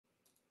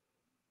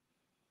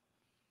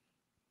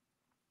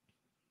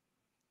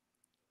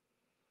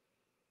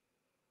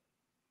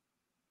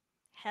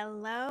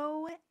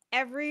Hello,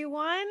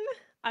 everyone.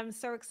 I'm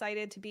so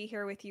excited to be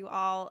here with you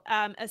all,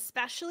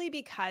 especially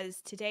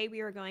because today we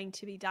are going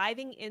to be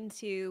diving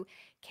into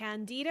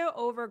Candida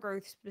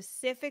overgrowth,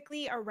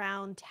 specifically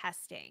around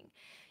testing.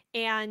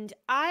 And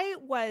I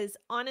was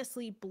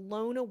honestly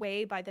blown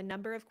away by the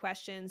number of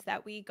questions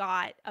that we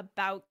got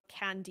about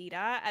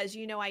Candida. As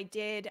you know, I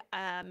did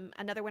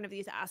another one of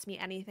these Ask Me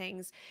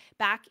Anythings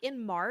back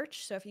in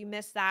March. So if you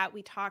missed that,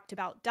 we talked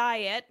about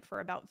diet for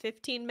about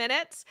 15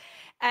 minutes.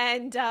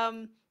 And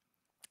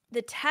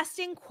the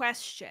testing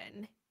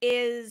question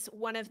is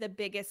one of the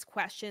biggest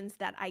questions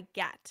that I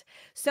get.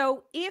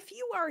 So, if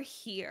you are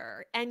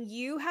here and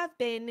you have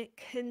been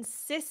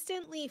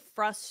consistently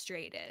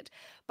frustrated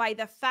by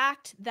the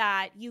fact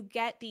that you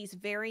get these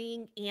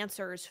varying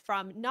answers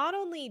from not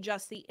only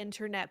just the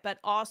internet, but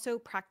also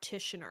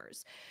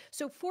practitioners.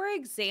 So, for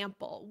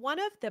example, one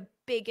of the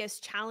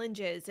biggest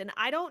challenges, and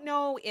I don't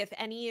know if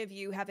any of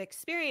you have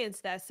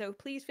experienced this, so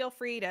please feel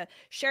free to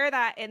share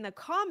that in the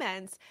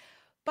comments.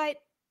 But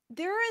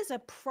there is a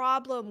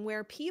problem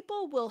where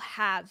people will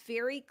have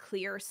very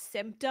clear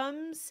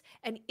symptoms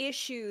and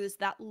issues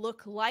that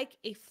look like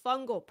a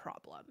fungal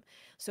problem.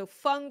 So,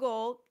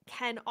 fungal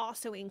can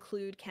also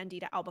include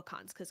Candida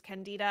albicans because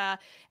Candida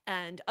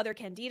and other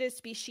Candida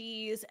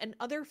species and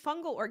other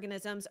fungal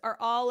organisms are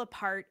all a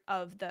part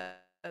of the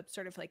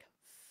sort of like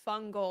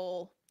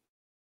fungal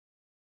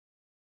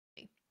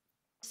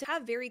so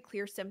have very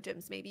clear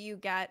symptoms. Maybe you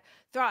get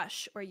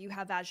thrush, or you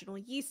have vaginal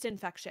yeast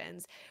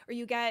infections, or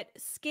you get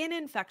skin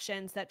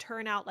infections that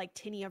turn out like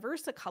tinea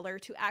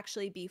versicolor to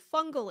actually be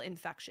fungal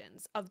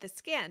infections of the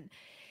skin.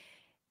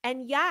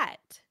 And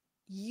yet,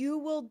 you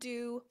will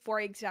do, for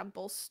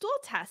example, stool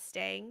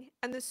testing,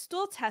 and the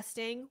stool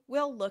testing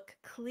will look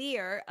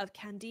clear of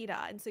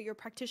Candida. And so your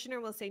practitioner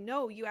will say,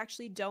 no, you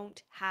actually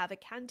don't have a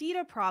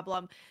Candida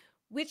problem,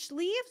 which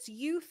leaves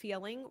you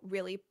feeling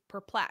really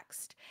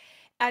perplexed.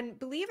 And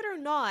believe it or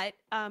not,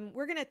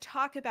 we're going to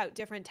talk about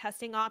different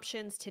testing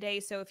options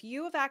today. So if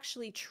you have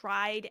actually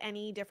tried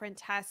any different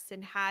tests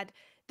and had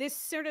this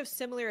sort of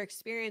similar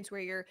experience where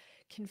you're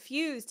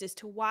confused as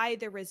to why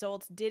the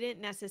results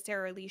didn't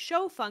necessarily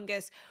show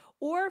fungus,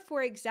 or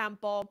for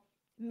example,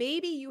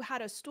 maybe you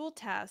had a stool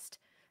test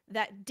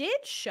that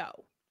did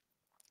show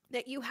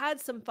that you had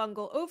some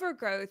fungal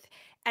overgrowth,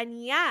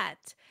 and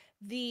yet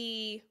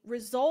the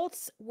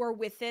results were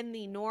within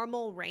the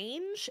normal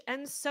range.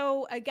 And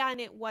so, again,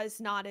 it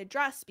was not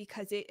addressed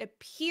because it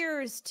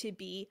appears to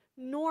be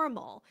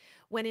normal,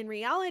 when in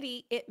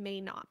reality, it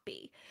may not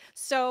be.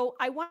 So,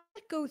 I want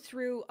to go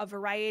through a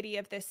variety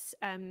of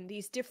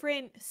these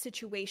different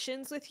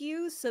situations with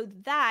you so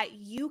that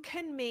you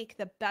can make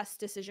the best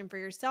decision for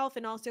yourself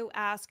and also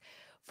ask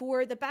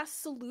for the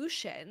best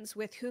solutions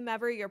with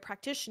whomever your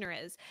practitioner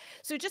is.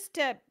 So, just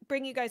to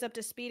bring you guys up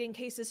to speed, in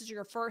case this is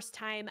your first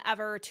time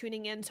ever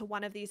tuning into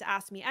one of these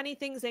Ask Me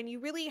Anythings, and you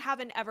really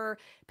haven't ever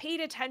paid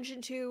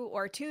attention to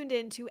or tuned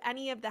into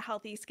any of the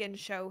Healthy Skin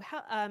Show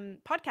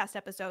podcast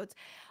episodes,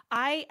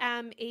 I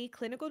am a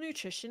clinical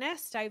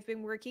nutritionist. I've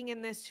been working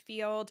in this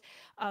field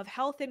of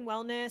health and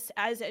wellness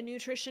as a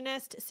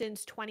nutritionist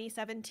since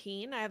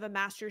 2017. I have a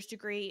master's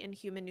degree in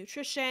human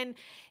nutrition,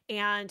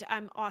 and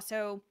I'm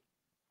also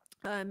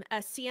a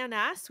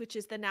CNS, which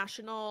is the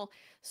National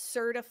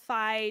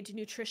Certified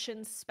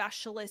Nutrition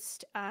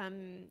Specialist,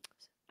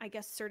 I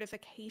guess,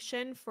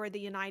 certification for the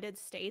United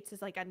States,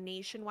 is like a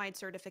nationwide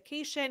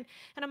certification.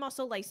 And I'm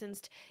also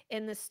licensed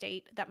in the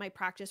state that my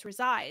practice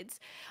resides.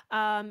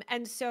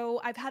 And so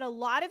I've had a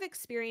lot of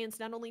experience,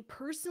 not only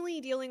personally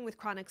dealing with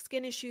chronic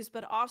skin issues,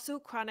 but also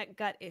chronic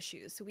gut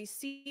issues. So we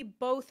see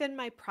both in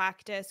my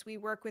practice. We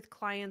work with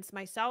clients,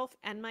 myself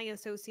and my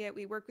associate,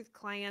 we work with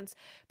clients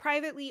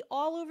privately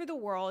all over the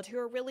world who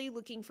are really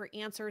looking for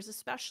answers,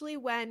 especially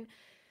when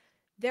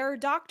their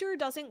doctor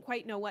doesn't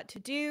quite know what to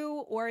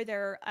do, or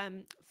their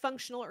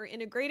functional or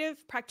integrative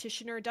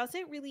practitioner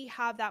doesn't really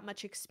have that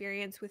much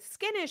experience with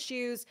skin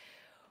issues,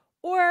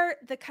 or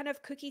the kind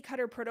of cookie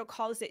cutter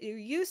protocols that you're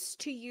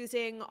used to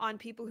using on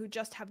people who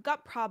just have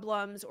gut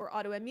problems or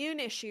autoimmune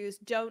issues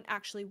don't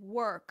actually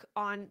work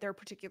on their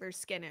particular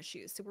skin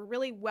issues. So we're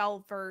really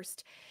well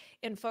versed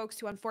in folks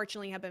who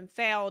unfortunately have been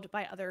failed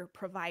by other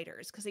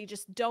providers because they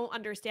just don't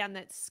understand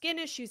that skin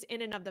issues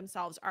in and of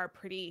themselves are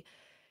pretty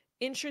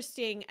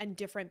interesting and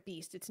different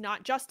beast. It's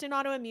not just an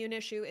autoimmune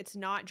issue. It's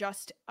not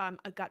just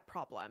a gut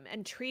problem.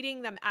 And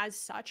treating them as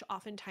such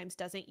oftentimes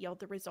doesn't yield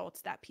the results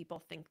that people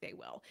think they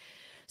will.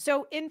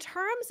 So in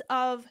terms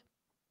of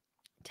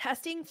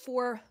testing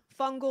for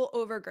fungal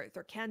overgrowth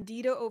or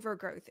Candida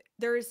overgrowth,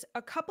 there's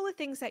a couple of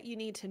things that you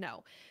need to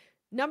know.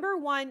 Number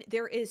one,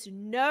 there is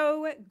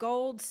no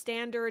gold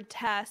standard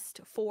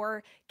test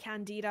for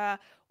Candida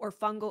or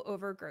fungal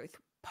overgrowth.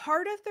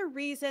 Part of the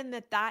reason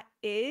that that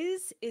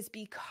is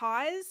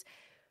because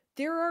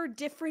there are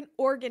different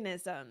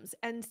organisms,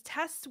 and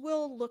tests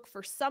will look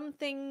for some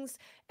things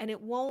and it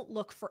won't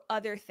look for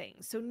other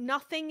things. So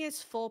nothing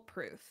is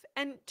foolproof.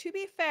 And to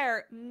be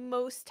fair,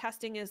 most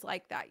testing is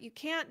like that. You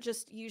can't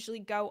just usually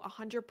go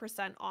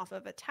 100% off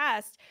of a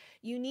test.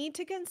 You need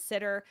to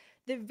consider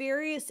the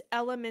various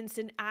elements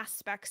and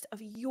aspects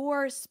of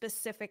your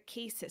specific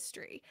case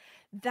history.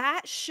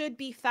 That should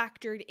be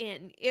factored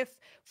in. If,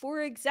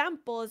 for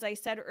example, as I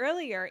said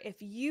earlier, if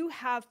you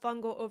have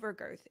fungal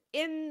overgrowth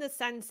in the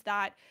sense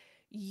that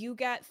you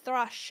get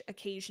thrush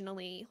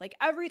occasionally, like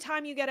every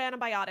time you get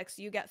antibiotics,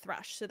 you get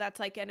thrush. So that's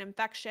like an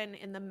infection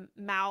in the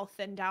mouth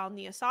and down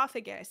the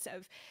esophagus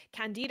of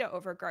Candida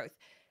overgrowth.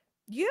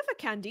 You have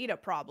a Candida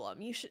problem.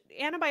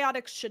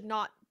 Antibiotics should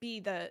not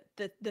be the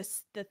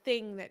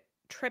thing that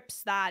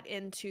trips that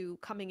into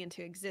coming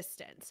into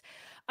existence.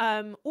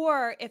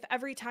 Or if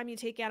every time you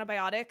take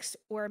antibiotics,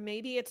 or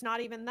maybe it's not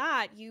even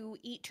that, you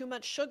eat too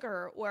much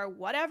sugar or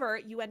whatever,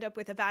 you end up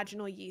with a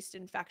vaginal yeast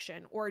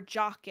infection or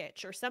jock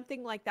itch or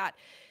something like that.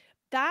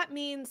 That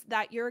means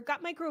that your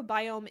gut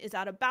microbiome is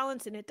out of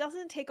balance, and it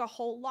doesn't take a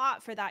whole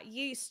lot for that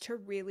yeast to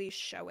really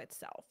show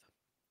itself.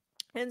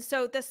 And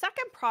so the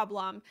second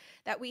problem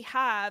that we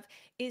have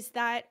is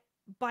that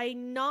by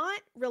not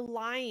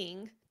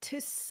relying to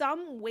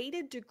some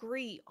weighted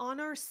degree on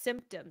our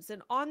symptoms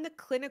and on the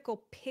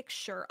clinical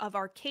picture of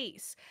our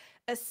case,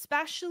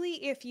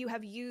 especially if you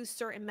have used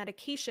certain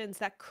medications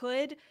that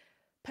could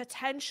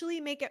potentially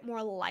make it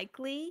more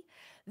likely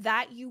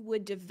that you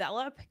would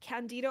develop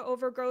Candida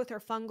overgrowth or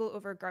fungal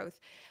overgrowth.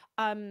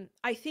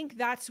 I think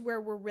that's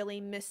where we're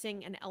really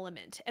missing an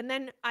element. And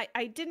then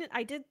I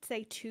did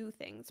say two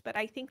things, but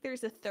I think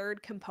there's a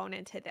third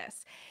component to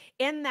this,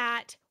 in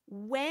that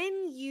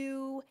when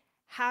you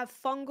have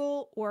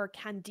fungal or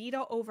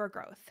Candida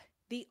overgrowth,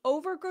 the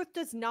overgrowth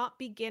does not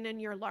begin in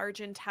your large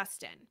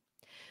intestine.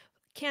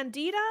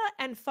 Candida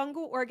and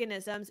fungal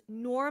organisms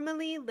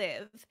normally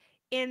live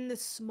in the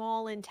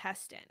small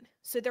intestine,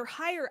 so they're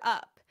higher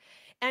up.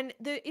 And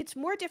it's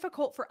more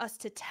difficult for us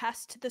to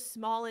test the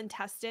small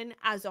intestine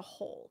as a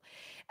whole.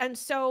 And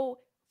so,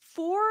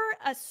 for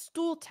a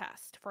stool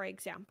test, for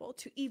example,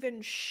 to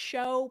even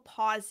show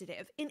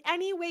positive in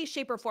any way,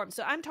 shape, or form,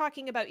 so I'm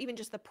talking about even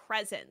just the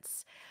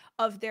presence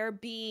of there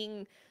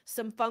being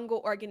some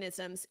fungal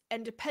organisms.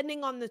 And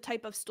depending on the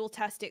type of stool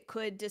test, it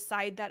could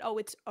decide that, oh,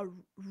 it's a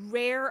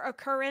rare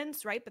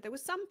occurrence, right? But there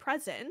was some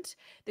present,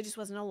 there just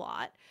wasn't a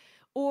lot.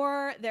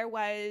 Or there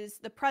was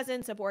the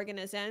presence of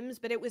organisms,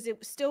 but it was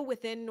still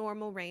within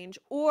normal range,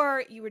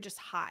 or you were just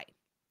high.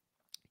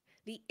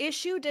 The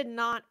issue did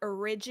not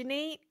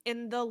originate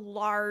in the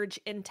large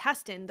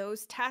intestine.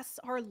 Those tests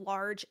are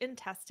large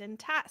intestine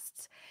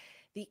tests.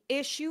 The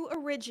issue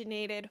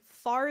originated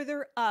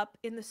farther up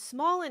in the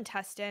small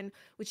intestine,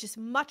 which is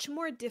much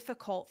more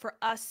difficult for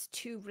us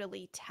to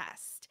really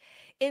test.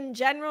 In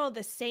general,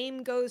 the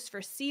same goes for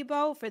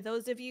SIBO. For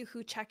those of you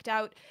who checked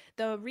out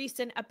the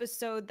recent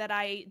episode that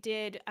I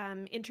did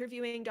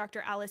interviewing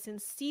Dr. Alison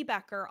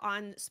Seebecker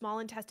on small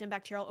intestine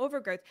bacterial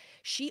overgrowth,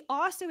 she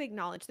also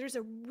acknowledged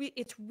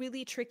it's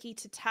really tricky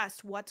to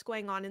test what's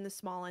going on in the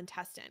small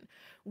intestine.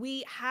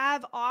 We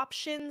have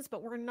options,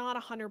 but we're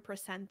not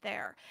 100%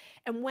 there.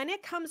 And when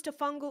it comes to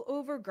fungal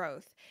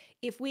overgrowth,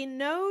 if we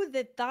know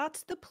that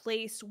that's the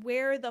place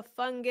where the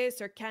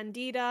fungus or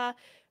Candida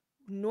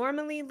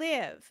normally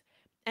live,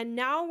 and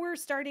now we're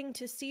starting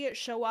to see it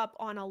show up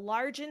on a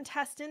large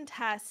intestine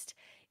test,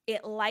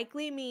 it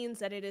likely means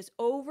that it has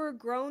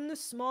overgrown the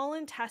small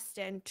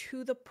intestine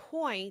to the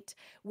point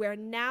where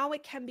now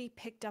it can be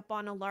picked up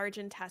on a large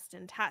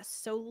intestine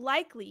test. So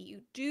likely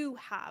you do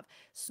have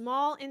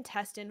small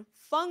intestine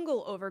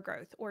fungal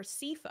overgrowth, or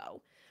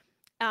SIFO,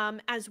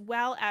 as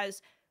well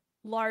as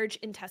large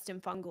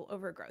intestine fungal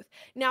overgrowth.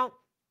 Now,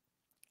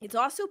 it's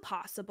also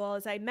possible,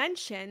 as I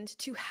mentioned,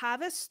 to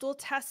have a stool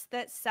test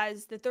that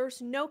says that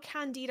there's no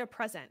Candida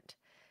present.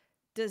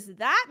 Does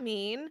that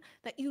mean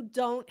that you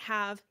don't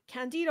have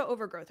Candida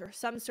overgrowth or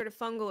some sort of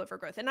fungal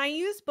overgrowth? And I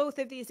use both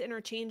of these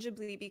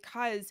interchangeably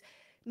because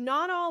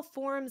not all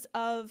forms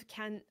of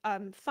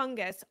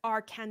fungus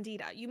are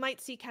Candida. You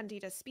might see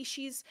Candida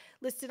species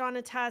listed on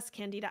a test,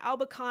 Candida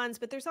albicans,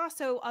 but there's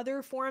also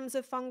other forms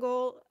of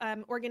fungal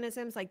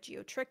organisms like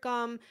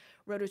Geotrichum,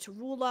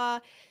 Rhodotorula,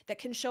 that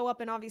can show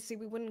up, and obviously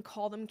we wouldn't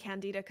call them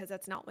Candida because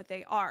that's not what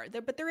they are.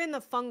 But they're in the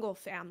fungal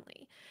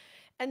family.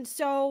 And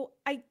so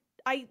I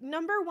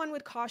number one,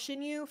 would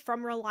caution you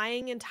from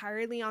relying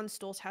entirely on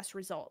stool test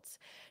results.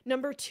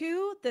 Number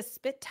two, the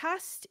spit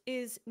test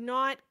is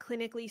not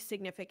clinically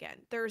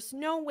significant. There's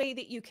no way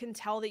that you can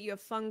tell that you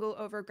have fungal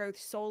overgrowth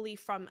solely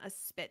from a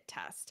spit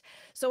test.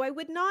 So I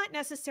would not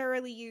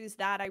necessarily use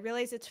that. I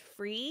realize it's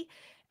free,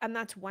 and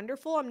that's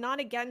wonderful. I'm not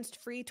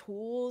against free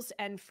tools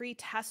and free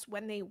tests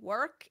when they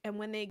work and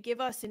when they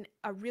give us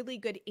a really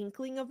good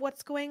inkling of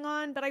what's going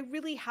on, but I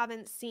really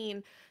haven't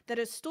seen that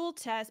a stool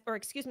test, or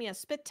excuse me, a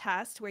spit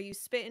test where you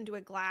spit into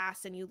a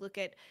glass and you look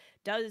at,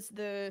 does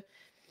the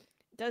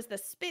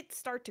spit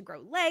start to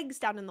grow legs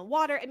down in the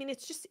water? I mean,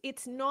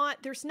 it's not,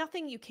 there's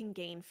nothing you can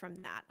gain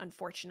from that,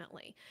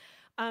 unfortunately.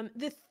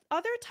 The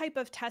other type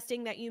of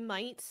testing that you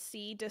might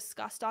see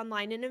discussed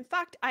online, and in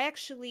fact, I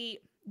actually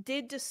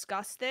did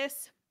discuss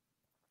this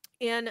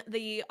in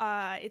the,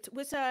 it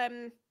was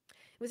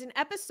was an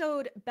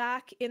episode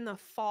back in the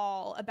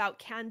fall about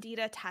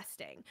Candida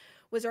testing,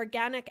 was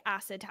organic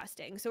acid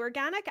testing. So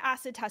organic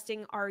acid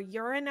testing are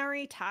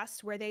urinary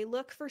tests where they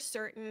look for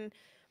certain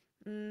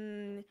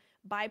mm,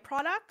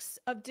 byproducts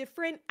of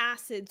different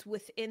acids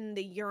within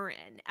the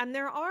urine. And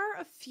there are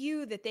a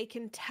few that they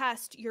can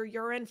test your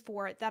urine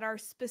for that are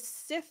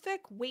specific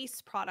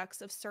waste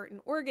products of certain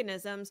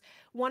organisms,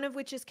 one of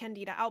which is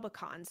Candida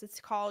albicans. It's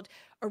called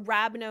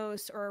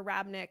arabinose or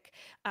arabinic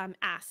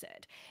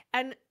acid.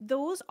 And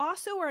those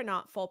also are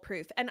not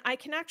foolproof. And I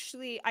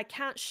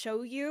can't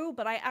show you,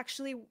 but I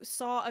actually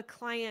saw a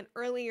client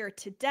earlier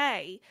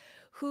today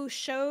who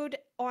showed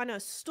on a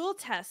stool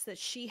test that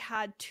she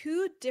had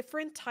two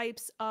different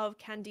types of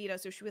Candida.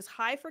 So she was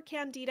high for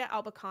Candida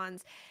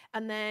albicans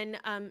and then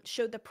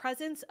showed the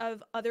presence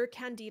of other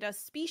Candida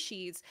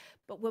species.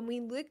 But when we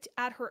looked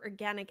at her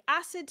organic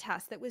acid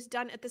test that was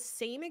done at the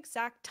same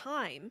exact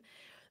time,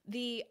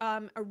 the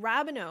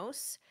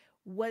arabinose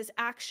was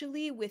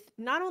actually with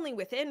not only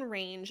within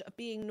range of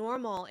being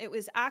normal, it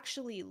was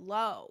actually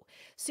low.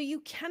 So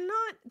you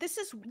cannot, this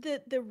is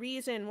the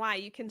reason why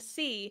you can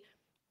see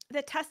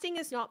the testing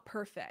is not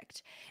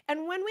perfect.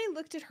 And when we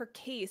looked at her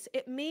case,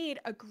 it made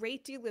a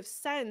great deal of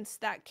sense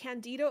that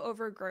Candida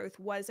overgrowth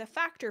was a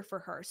factor for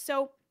her.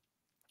 So,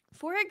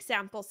 for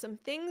example, some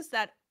things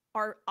that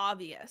are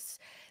obvious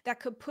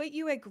that could put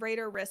you at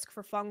greater risk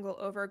for fungal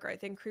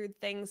overgrowth include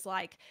things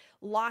like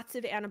lots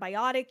of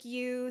antibiotic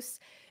use.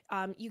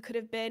 You could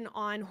have been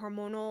on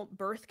hormonal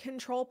birth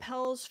control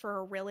pills for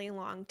a really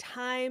long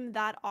time.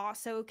 That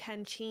also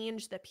can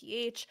change the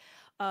pH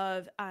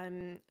of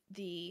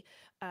the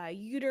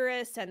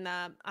uterus and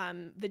the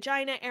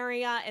vagina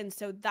area. And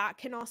so that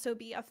can also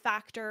be a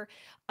factor.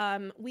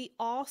 We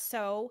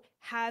also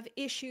have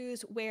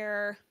issues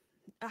where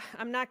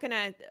I'm not going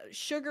to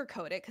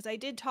sugarcoat it because I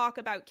did talk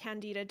about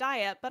Candida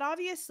diet, but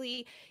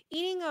obviously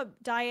eating a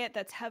diet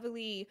that's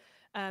heavily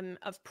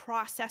of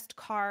processed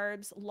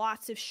carbs,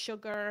 lots of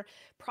sugar,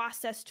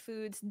 processed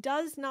foods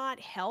does not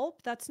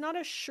help. That's not a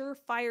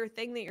surefire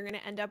thing that you're going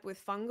to end up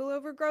with fungal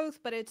overgrowth,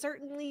 but it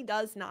certainly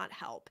does not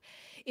help.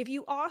 If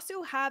you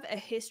also have a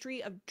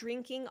history of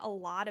drinking a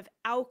lot of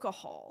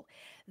alcohol,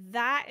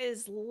 that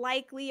is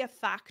likely a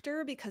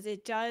factor because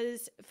it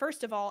does,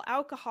 first of all,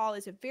 alcohol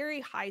is a very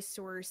high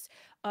source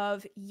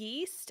of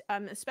yeast,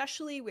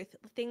 especially with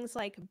things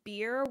like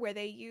beer, where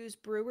they use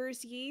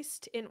brewer's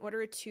yeast in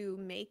order to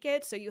make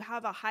it. So you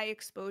have a high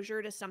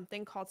exposure to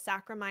something called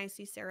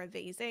Saccharomyces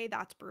cerevisiae,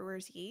 that's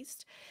brewer's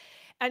yeast.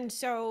 And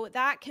so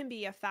that can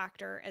be a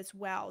factor as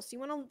well. So you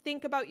want to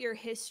think about your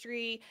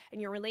history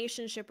and your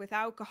relationship with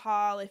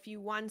alcohol. If you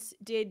once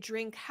did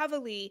drink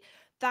heavily,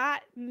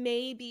 that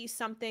may be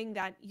something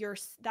that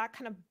that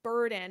kind of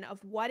burden of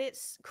what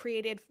it's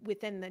created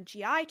within the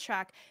GI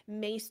tract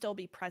may still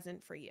be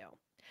present for you.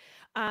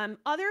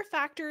 Other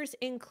factors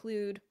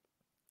include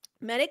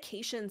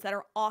medications that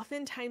are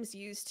oftentimes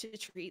used to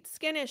treat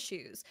skin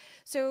issues.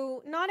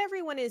 So not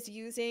everyone is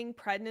using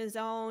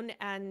prednisone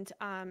and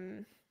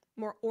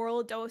more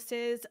oral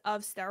doses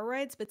of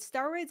steroids, but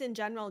steroids in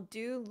general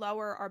do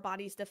lower our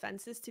body's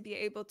defenses to be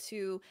able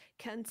to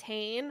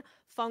contain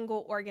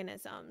fungal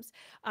organisms,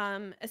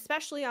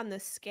 especially on the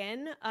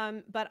skin.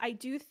 But I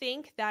do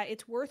think that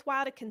it's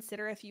worthwhile to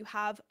consider if you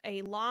have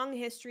a long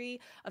history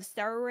of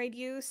steroid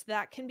use,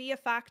 that can be a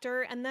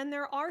factor. And then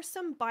there are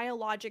some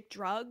biologic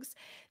drugs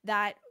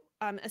that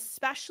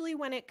especially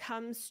when it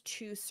comes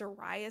to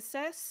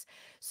psoriasis.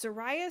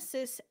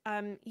 Psoriasis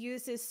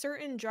uses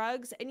certain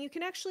drugs, and you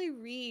can actually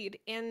read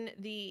in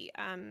the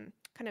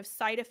kind of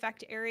side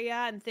effect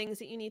area and things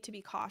that you need to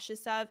be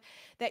cautious of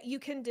that you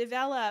can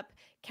develop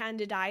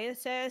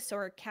candidiasis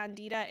or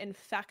candida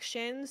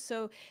infection.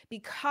 So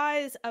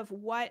because of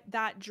what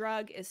that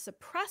drug is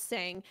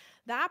suppressing,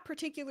 that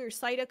particular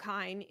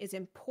cytokine is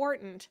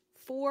important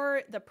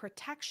for the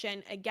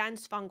protection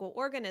against fungal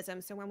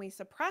organisms. So when we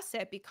suppress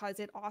it, because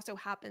it also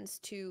happens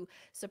to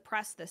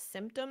suppress the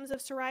symptoms of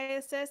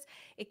psoriasis,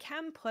 it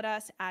can put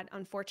us at,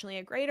 unfortunately,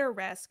 a greater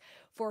risk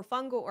for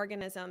fungal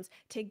organisms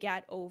to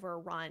get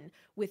overrun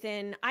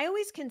within. I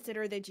always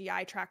consider the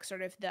GI tract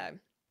sort of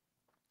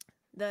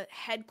the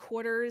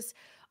headquarters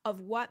of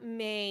what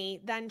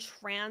may then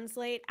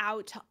translate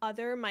out to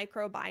other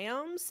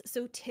microbiomes.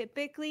 So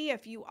typically,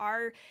 if you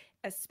are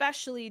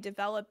especially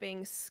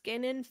developing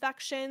skin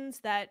infections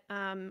that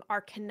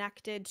are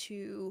connected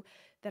to,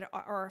 that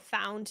are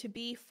found to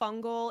be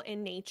fungal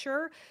in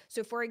nature.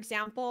 So for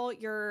example,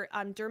 your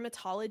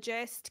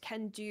dermatologist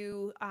can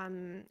do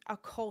a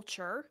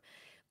culture.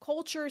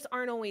 Cultures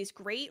aren't always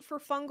great for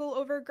fungal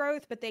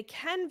overgrowth, but they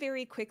can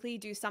very quickly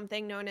do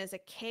something known as a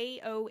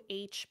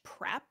KOH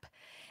prep.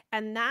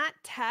 And that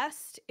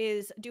test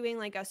is doing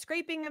like a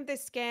scraping of the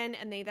skin,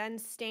 and they then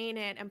stain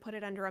it and put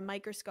it under a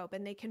microscope.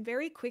 And they can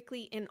very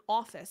quickly in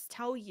office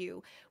tell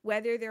you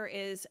whether there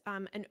is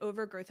an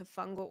overgrowth of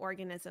fungal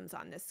organisms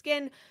on the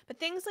skin.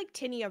 But things like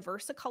tinea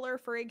versicolor,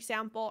 for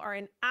example, are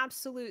an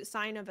absolute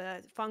sign of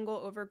a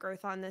fungal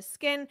overgrowth on the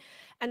skin.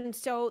 And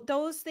so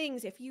those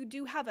things, if you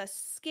do have a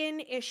skin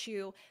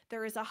issue,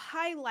 there is a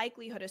high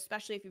likelihood,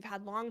 especially if you've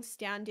had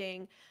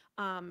long-standing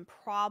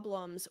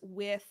problems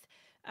with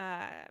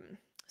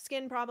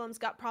skin problems,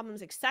 gut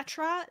problems,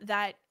 etc.,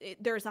 that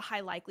there's a high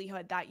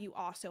likelihood that you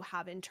also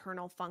have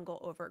internal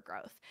fungal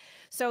overgrowth.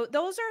 So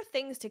those are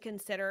things to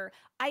consider.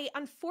 I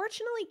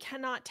unfortunately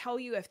cannot tell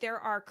you if there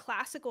are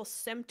classical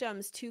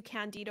symptoms to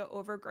Candida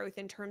overgrowth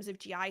in terms of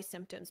GI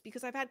symptoms,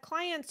 because I've had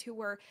clients who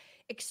were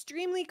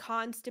extremely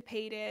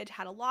constipated,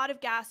 had a lot of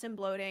gas and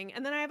bloating,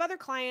 and then I have other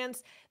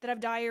clients that have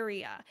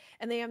diarrhea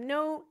and they have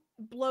no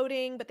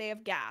bloating, but they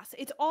have gas.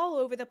 It's all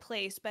over the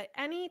place. But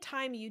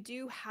anytime you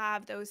do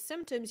have those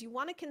symptoms, you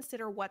want to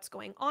consider what's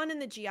going on in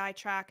the GI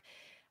tract.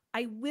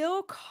 I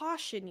will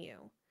caution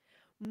you,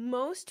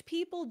 most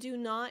people do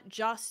not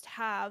just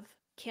have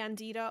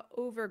Candida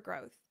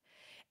overgrowth.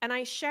 And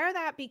I share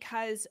that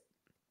because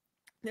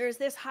there's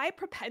this high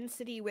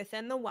propensity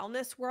within the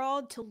wellness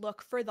world to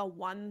look for the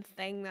one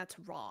thing that's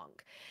wrong.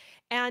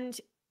 And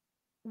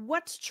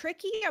what's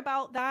tricky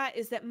about that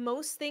is that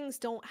most things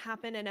don't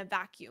happen in a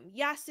vacuum.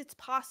 Yes, it's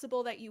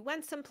possible that you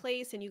went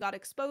someplace and you got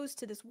exposed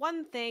to this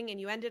one thing and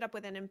you ended up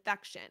with an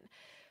infection.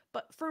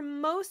 But for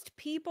most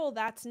people,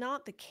 that's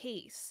not the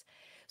case.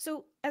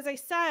 So, as I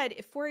said,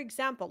 if, for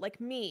example, like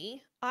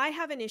me, I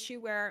have an issue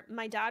where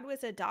my dad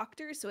was a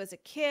doctor. So, as a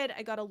kid,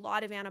 I got a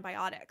lot of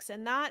antibiotics,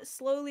 and that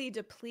slowly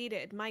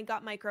depleted my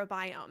gut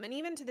microbiome. And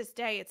even to this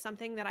day, it's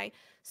something that I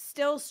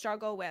still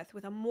struggle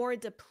with a more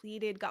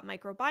depleted gut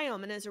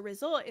microbiome. And as a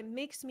result, it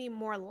makes me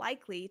more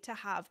likely to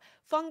have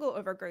fungal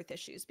overgrowth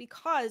issues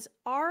because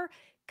our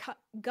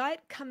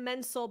gut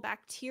commensal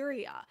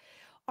bacteria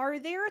are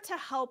there to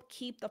help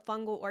keep the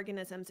fungal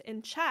organisms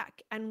in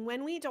check. And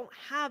when we don't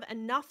have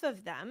enough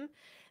of them,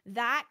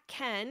 that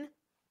can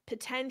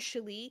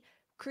potentially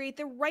create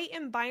the right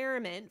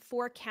environment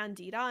for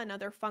Candida and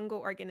other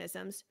fungal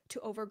organisms to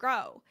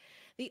overgrow.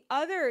 The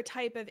other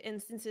type of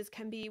instances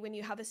can be when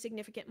you have a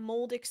significant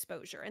mold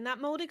exposure. And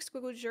that mold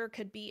exposure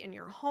could be in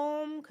your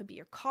home, could be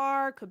your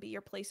car, could be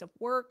your place of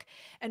work.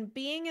 And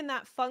being in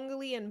that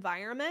fungally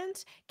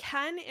environment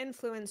can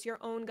influence your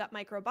own gut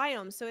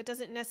microbiome. So it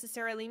doesn't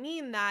necessarily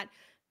mean that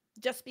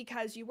just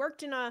because you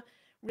worked in a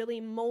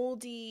really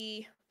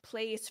moldy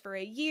place for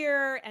a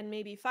year and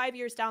maybe 5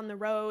 years down the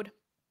road,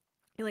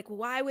 you're like,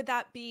 why would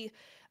that be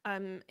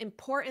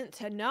important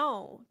to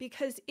know?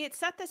 Because it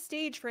set the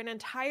stage for an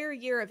entire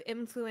year of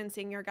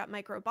influencing your gut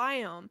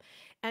microbiome.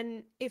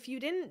 And if you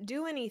didn't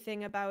do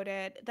anything about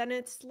it, then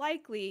it's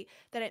likely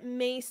that it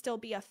may still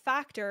be a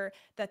factor,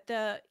 that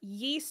the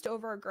yeast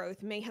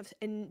overgrowth may have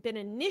been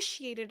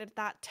initiated at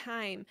that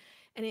time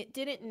and it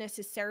didn't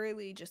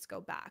necessarily just go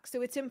back.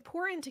 So it's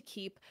important to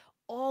keep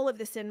all of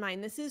this in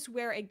mind. This is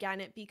where,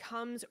 again, it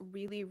becomes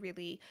really,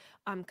 really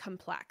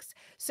complex.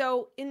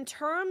 So in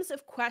terms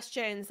of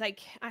questions,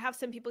 like I have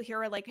some people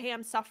here are like, hey,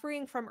 I'm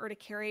suffering from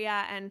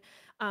urticaria and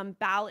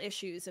bowel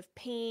issues of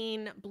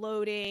pain,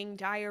 bloating,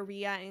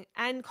 diarrhea,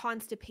 and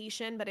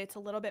constipation, but it's a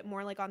little bit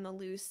more like on the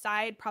loose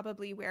side,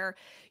 probably where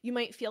you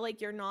might feel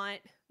like you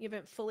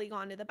haven't fully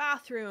gone to the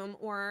bathroom,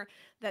 or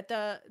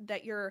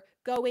that you're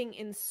going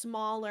in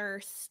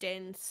smaller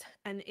stints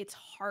and it's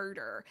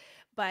harder.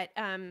 But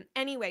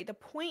anyway, the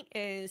point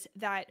is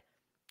that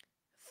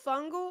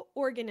fungal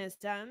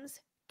organisms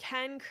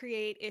can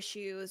create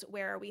issues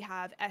where we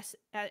have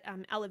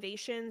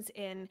elevations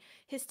in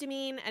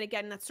histamine. And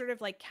again, that's sort of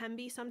like can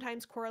be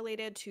sometimes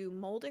correlated to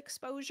mold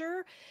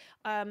exposure.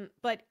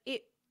 But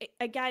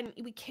again,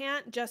 we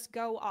can't just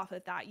go off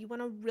of that. You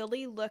want to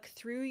really look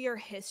through your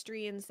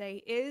history and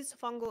say, is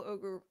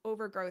fungal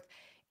overgrowth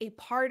a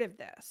part of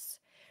this?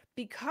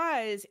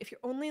 Because if you're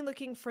only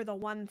looking for the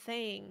one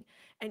thing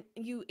and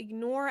you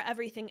ignore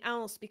everything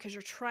else because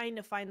you're trying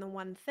to find the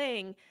one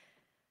thing,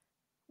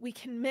 we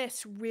can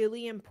miss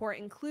really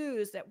important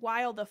clues that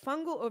while the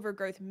fungal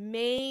overgrowth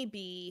may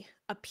be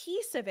a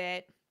piece of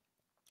it,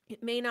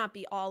 it may not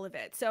be all of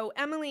it. So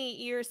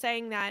Emily, you're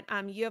saying that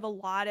you have a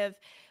lot of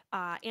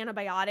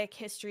antibiotic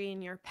history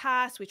in your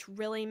past, which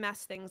really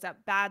messed things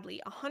up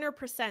badly.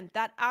 100%,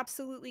 that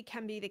absolutely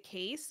can be the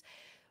case.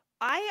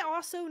 I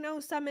also know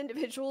some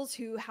individuals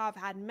who have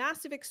had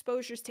massive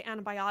exposures to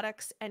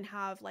antibiotics and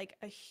have like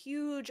a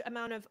huge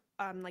amount of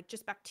like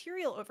just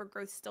bacterial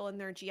overgrowth still in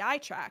their GI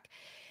tract,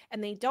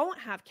 and they don't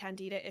have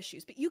Candida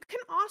issues. But you can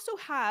also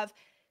have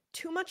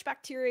too much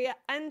bacteria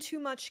and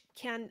too much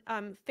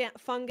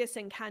fungus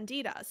and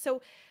Candida.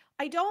 So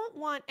I don't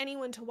want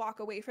anyone to walk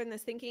away from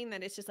this thinking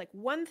that it's just like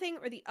one thing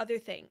or the other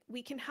thing.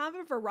 We can have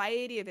a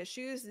variety of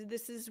issues.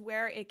 This is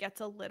where it gets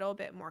a little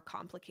bit more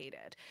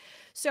complicated.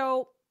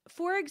 So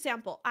for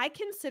example,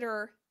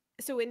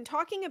 so in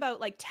talking about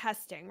like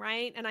testing,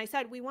 right? And I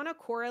said, we want to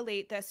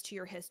correlate this to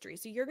your history.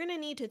 So you're going to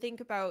need to think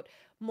about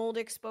mold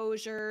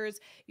exposures,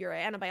 your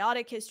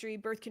antibiotic history,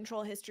 birth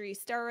control history,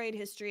 steroid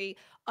history,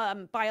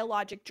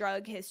 biologic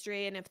drug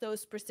history, and if those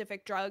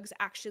specific drugs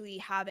actually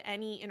have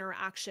any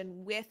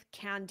interaction with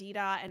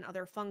Candida and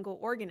other fungal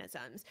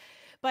organisms.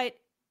 But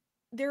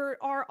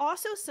there are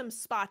also some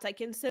spots. I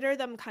consider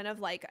them kind of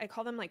like, I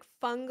call them like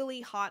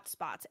fungally hot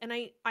spots. And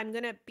I'm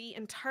going to be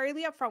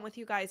entirely upfront with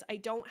you guys. I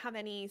don't have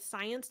any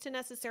science to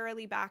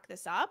necessarily back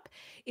this up.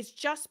 It's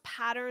just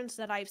patterns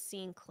that I've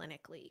seen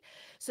clinically.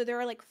 So there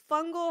are like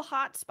fungal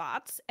hot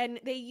spots, and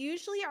they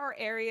usually are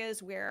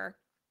areas where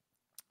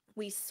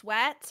we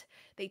sweat.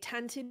 They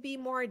tend to be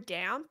more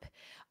damp.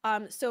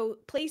 So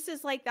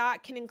places like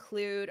that can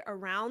include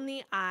around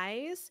the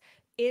eyes,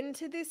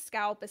 into the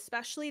scalp,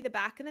 especially the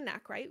back of the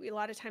neck, right? A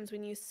lot of times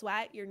when you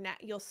sweat, your neck,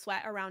 you'll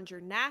sweat around your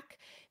neck,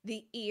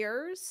 the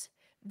ears,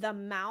 the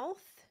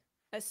mouth,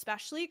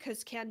 especially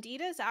because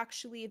Candida is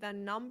actually the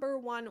number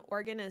one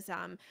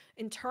organism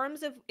in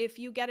terms of if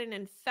you get an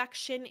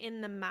infection in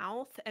the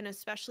mouth and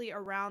especially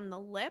around the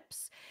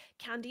lips.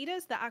 Candida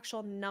is the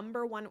actual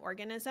number one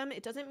organism.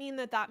 It doesn't mean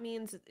that that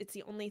means it's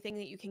the only thing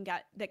that you can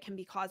get that can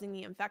be causing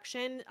the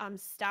infection.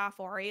 Staph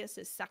aureus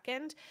is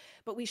second,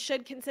 but we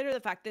should consider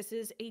the fact this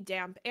is a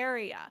damp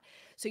area.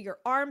 So your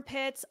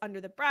armpits, under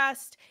the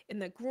breast, in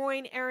the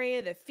groin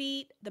area, the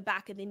feet, the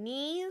back of the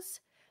knees,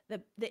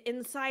 the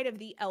inside of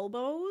the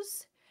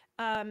elbows,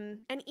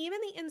 and even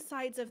the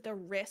insides of the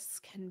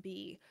wrists can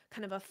be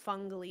kind of a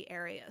fungally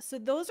area. So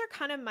those are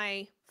kind of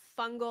my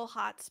fungal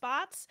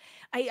hotspots.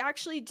 I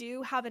actually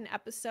do have an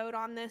episode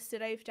on this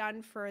that I've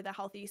done for the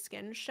Healthy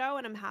Skin Show,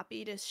 and I'm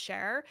happy to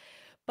share.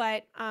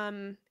 But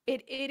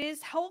it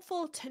is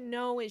helpful to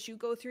know as you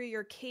go through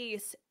your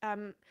case.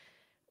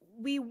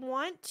 We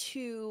want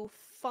to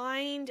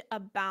find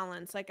a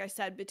balance, like I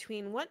said,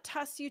 between what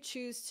tests you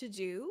choose to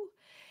do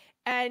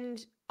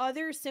and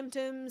other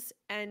symptoms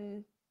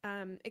and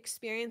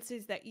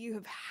experiences that you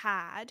have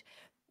had,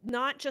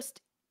 not just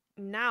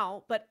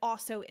now, but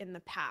also in the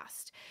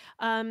past.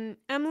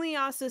 Emily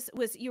also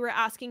you were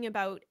asking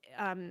about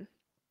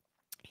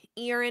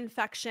ear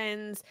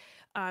infections.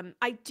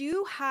 I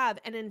do have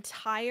an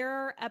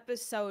entire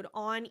episode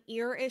on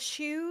ear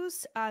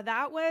issues.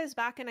 That was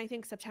back in, I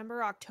think,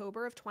 September,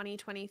 October of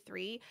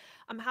 2023.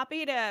 I'm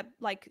happy to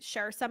like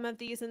share some of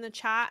these in the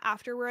chat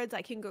afterwards.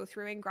 I can go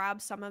through and grab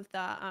some of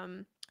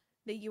the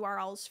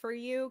URLs for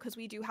you because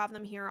we do have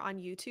them here on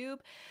YouTube.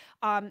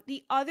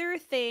 The other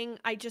thing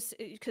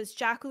because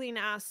Jacqueline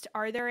asked,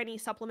 are there any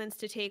supplements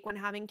to take when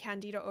having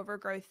Candida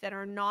overgrowth that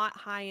are not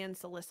high in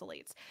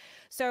salicylates?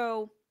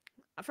 So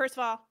first of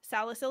all,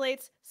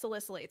 salicylates,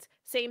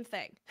 same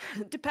thing.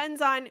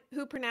 Depends on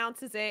who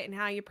pronounces it and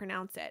how you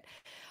pronounce it.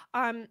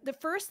 The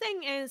first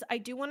thing is, I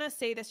do want to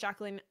say this,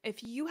 Jacqueline,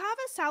 if you have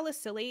a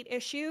salicylate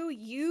issue,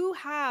 you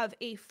have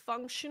a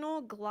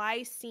functional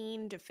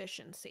glycine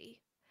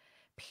deficiency,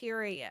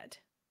 period.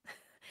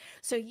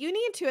 So you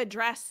need to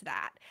address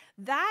that.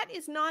 That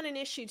is not an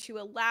issue to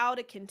allow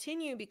to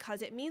continue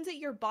because it means that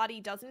your body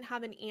doesn't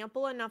have an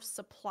ample enough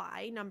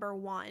supply, number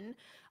one,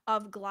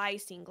 of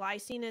glycine.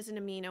 Glycine is an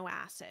amino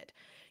acid.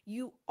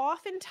 You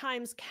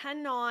oftentimes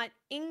cannot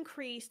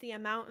increase the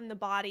amount in the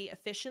body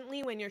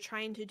efficiently when you're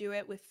trying to do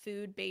it with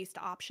food-based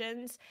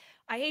options.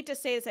 I hate to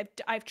say this,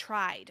 I've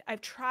tried.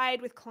 I've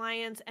tried with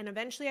clients, and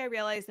eventually I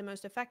realized the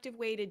most effective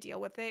way to deal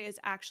with it is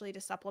actually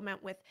to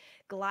supplement with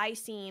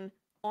glycine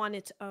on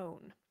its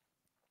own.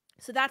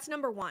 So that's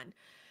number one.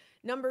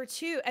 Number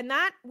two, and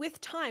that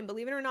with time,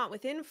 believe it or not,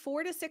 within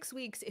 4 to 6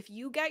 weeks, if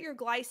you get your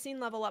glycine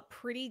level up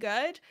pretty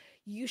good,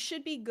 you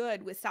should be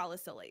good with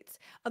salicylates,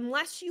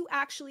 unless you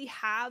actually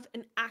have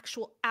an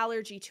actual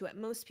allergy to it.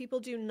 Most people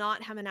do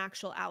not have an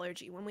actual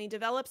allergy. When we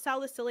develop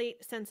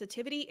salicylate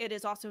sensitivity, it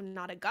is also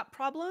not a gut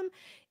problem.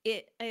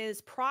 It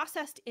is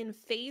processed in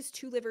phase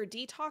 2 liver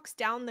detox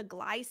down the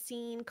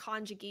glycine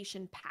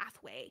conjugation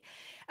pathway.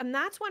 And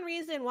that's one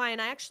reason why,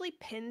 and I actually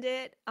pinned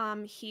it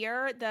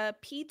here, the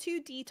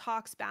P2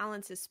 detox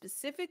balance is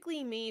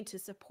specifically made to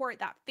support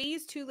that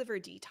phase 2 liver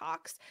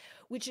detox,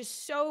 which is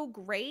so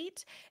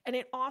great. And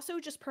it also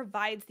just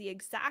provides the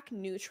exact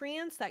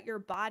nutrients that your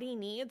body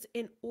needs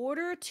in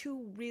order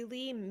to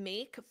really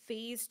make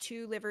phase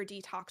 2 liver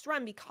detox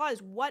run,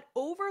 because what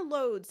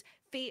overloads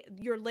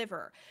your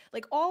liver,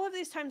 like all of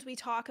these times we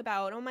talk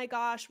about, oh my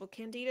gosh, well,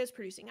 Candida is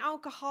producing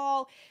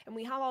alcohol and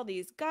we have all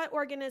these gut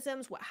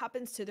organisms, what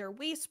happens to their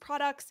waste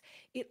products?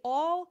 It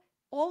all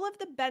of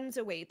the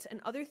benzoates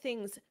and other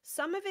things,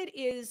 some of it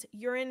is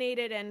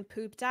urinated and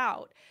pooped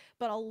out,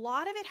 but a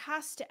lot of it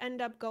has to end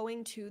up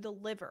going to the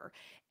liver.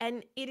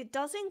 And it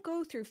doesn't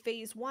go through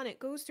phase 1, it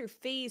goes through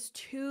phase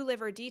 2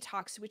 liver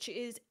detox, which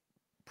is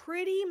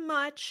pretty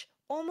much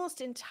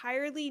almost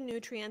entirely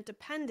nutrient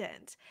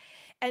dependent.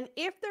 And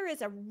if there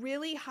is a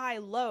really high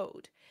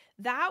load,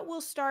 that will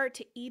start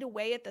to eat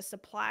away at the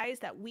supplies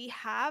that we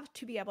have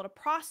to be able to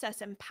process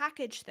and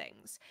package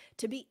things,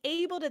 to be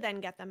able to then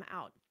get them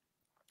out.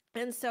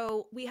 And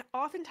so we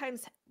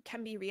oftentimes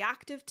can be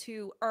reactive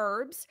to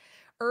herbs.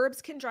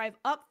 Herbs can drive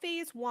up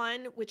phase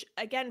 1, which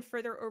again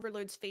further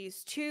overloads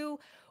phase 2,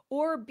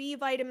 or B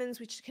vitamins,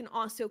 which can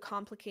also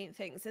complicate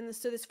things. And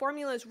so this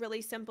formula is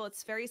really simple.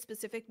 It's very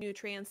specific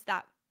nutrients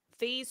that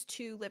phase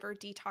 2 liver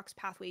detox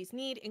pathways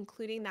need,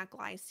 including that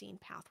glycine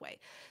pathway.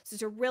 So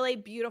it's a really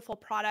beautiful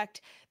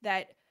product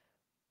that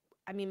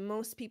I mean,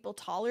 most people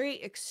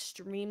tolerate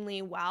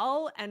extremely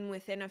well, and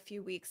within a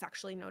few weeks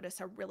actually notice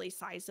a really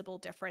sizable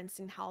difference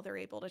in how they're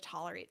able to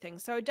tolerate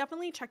things. So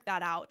definitely check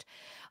that out.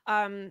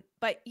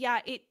 But yeah,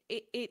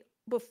 it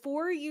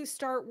before you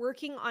start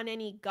working on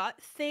any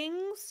gut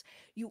things,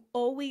 you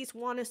always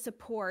want to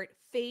support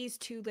phase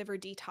 2 liver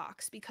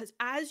detox, because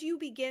as you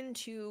begin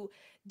to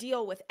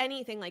deal with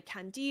anything like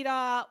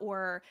candida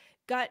or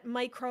gut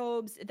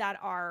microbes that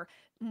are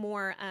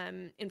more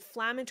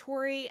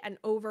inflammatory and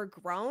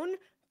overgrown,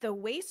 the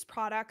waste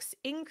products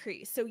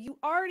increase. So you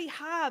already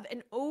have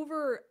an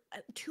over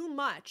too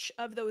much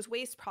of those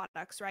waste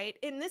products, right?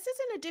 And this is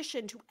in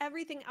addition to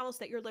everything else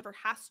that your liver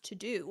has to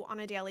do on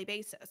a daily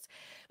basis.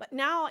 But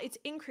now it's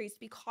increased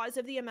because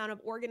of the amount of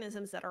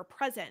organisms that are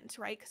present,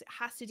 right? Because it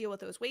has to deal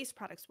with those waste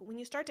products. But when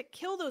you start to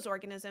kill those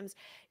organisms,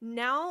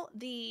 now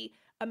the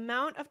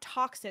amount of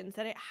toxins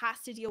that it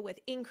has to deal with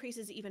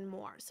increases even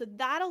more. So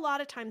that a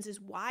lot of times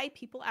is why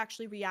people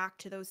actually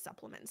react to those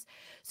supplements.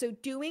 So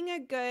doing a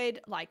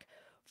good, like,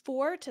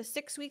 4 to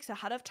 6 weeks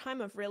ahead of time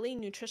of really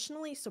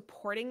nutritionally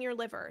supporting your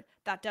liver.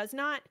 That does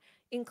not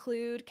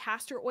include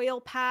castor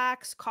oil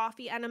packs,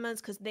 coffee enemas,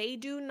 because they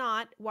do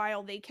not,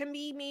 while they can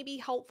be maybe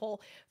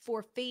helpful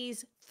for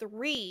phase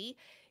 3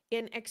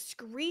 in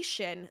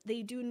excretion,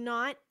 they do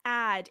not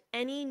add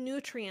any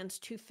nutrients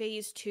to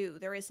phase 2.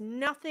 There is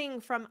nothing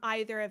from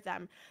either of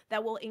them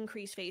that will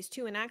increase phase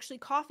 2. And actually,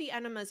 coffee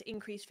enemas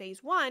increase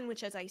phase 1,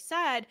 which, as I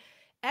said,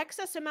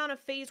 excess amount of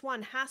phase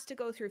 1 has to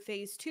go through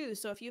phase 2.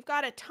 So if you've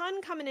got a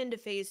ton coming into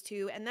phase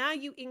 2 and now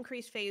you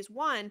increase phase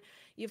 1,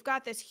 you've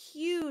got this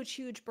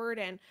huge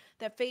burden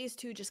that phase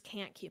 2 just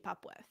can't keep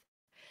up with.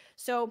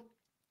 So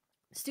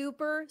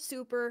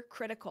super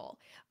critical.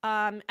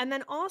 And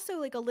then also,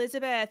 like,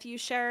 Elizabeth, you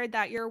shared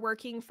that you're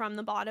working from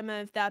the bottom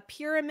of the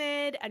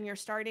pyramid and you're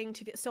starting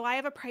to, so I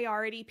have a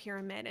priority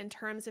pyramid in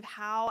terms of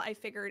how I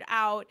figured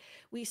out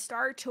we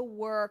start to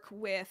work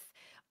with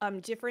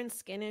different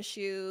skin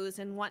issues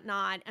and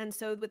whatnot. And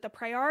so with the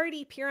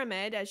priority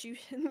pyramid, as you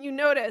you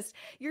noticed,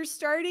 you're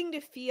starting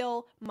to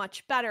feel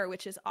much better,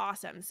 which is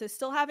awesome. So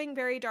still having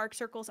very dark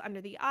circles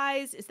under the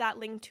eyes, is that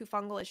linked to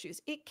fungal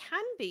issues? It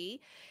can be.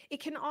 It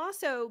can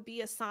also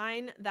be a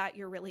sign that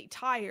you're really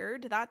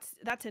tired.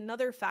 That's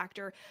another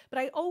factor. But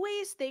I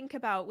always think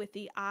about, with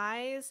the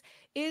eyes,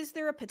 is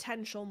there a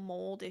potential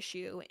mold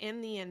issue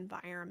in the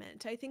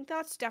environment? I think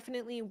that's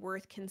definitely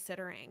worth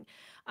considering,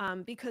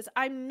 because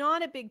I'm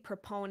not a big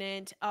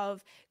proponent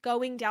of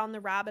going down the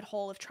rabbit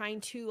hole of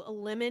trying to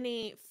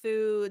eliminate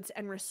foods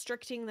and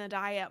restricting the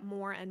diet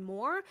more and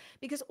more,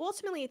 because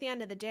ultimately, at the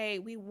end of the day,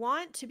 we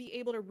want to be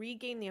able to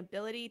regain the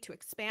ability to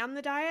expand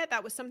the diet.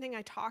 That was something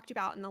I talked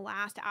about in the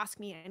last Ask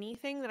Me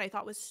Anything that I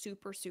thought was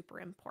super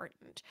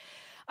important.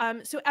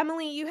 So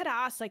Emily, you had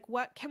asked, like,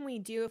 what can we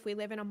do if we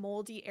live in a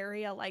moldy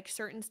area like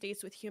certain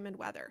states with humid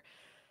weather?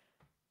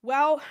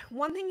 Well,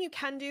 one thing you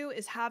can do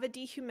is have a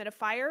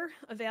dehumidifier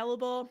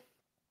available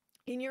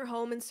in your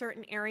home in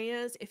certain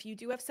areas. If you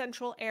do have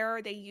central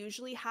air, they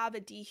usually have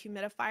a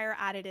dehumidifier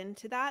added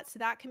into that, so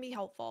that can be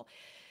helpful.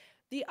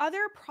 The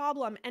other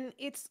problem, and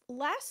it's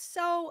less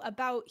so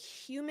about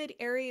humid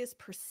areas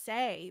per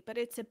se, but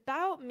it's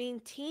about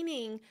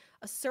maintaining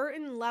a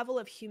certain level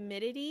of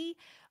humidity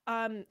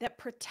that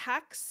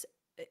protects.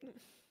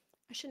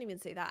 I shouldn't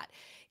even say that.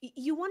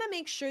 You want to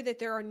make sure that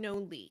there are no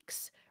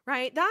leaks,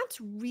 right?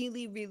 That's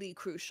really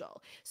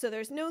crucial. So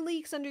there's no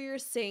leaks under your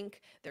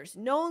sink. There's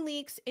no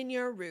leaks in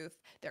your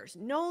roof. There's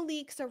no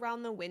leaks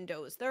around the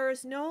windows.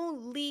 There's no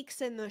leaks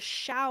in the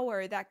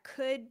shower that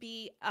could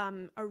be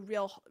a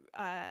real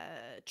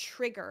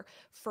trigger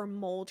for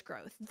mold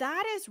growth.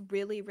 That is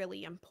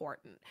really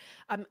important.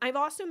 I've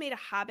also made a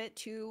habit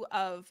too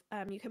of,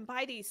 you can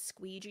buy these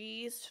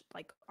squeegees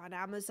like on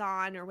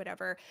Amazon or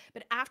whatever,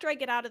 but after I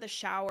get out of the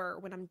shower,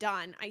 when I'm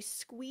done, I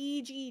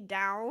squeegee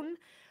down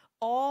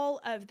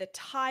all of the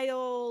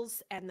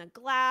tiles and the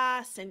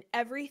glass and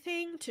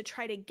everything to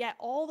try to get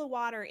all the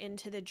water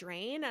into the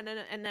drain, and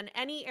then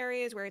any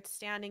areas where it's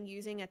standing,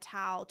 using a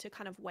towel to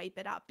kind of wipe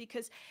it up,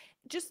 because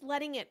just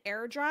letting it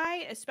air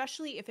dry,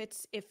 especially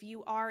if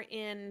you are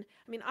in,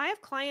 I mean, I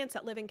have clients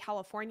that live in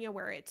California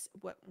where it's,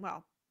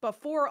 well,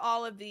 before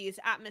all of these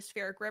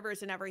atmospheric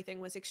rivers and everything,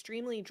 was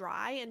extremely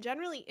dry and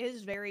generally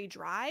is very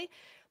dry.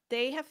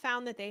 They have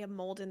found that they have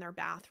mold in their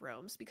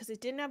bathrooms because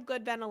it didn't have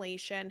good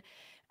ventilation.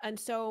 And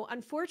so,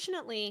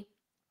 unfortunately,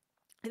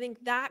 I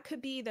think that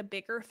could be the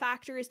bigger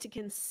factor, is to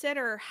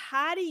consider,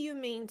 how do you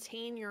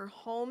maintain your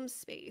home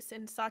space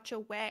in such a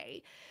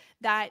way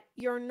that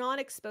you're not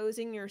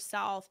exposing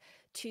yourself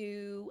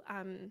to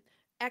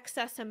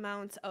excess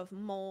amounts of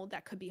mold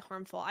that could be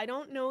harmful. I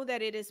don't know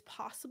that it is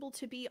possible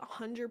to be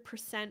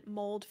 100%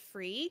 mold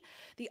free.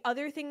 The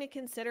other thing to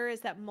consider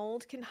is that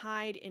mold can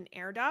hide in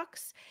air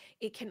ducts.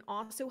 It can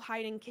also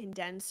hide in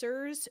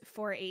condensers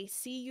for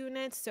AC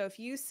units. So if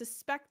you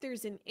suspect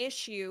there's an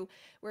issue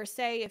where,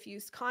 say, if you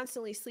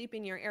constantly sleep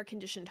in your air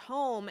conditioned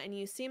home and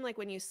you seem like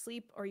when you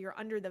sleep or you're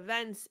under the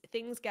vents,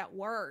 things get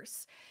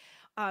worse,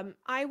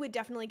 I would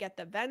definitely get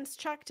the vents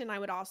checked, and I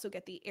would also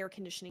get the air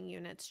conditioning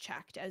units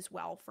checked as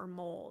well for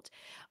mold.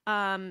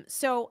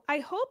 So I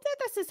hope that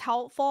this is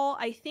helpful.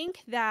 I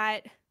think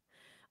that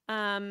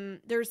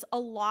there's a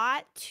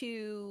lot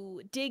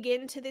to dig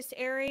into this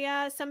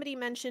area. Somebody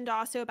mentioned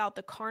also about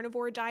the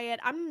carnivore diet.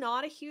 I'm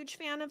not a huge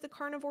fan of the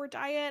carnivore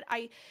diet.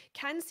 I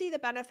can see the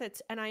benefits,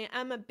 and I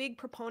am a big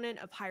proponent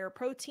of higher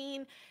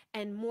protein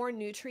and more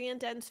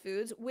nutrient dense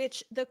foods,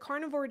 which the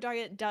carnivore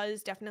diet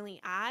does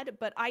definitely add.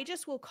 But I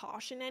just will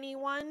caution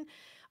anyone.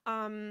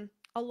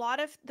 A lot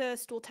of the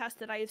stool tests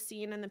that I have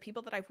seen and the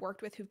people that I've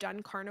worked with who've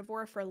done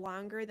carnivore for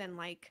longer than,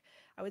 like,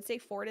 I would say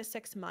 4 to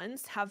 6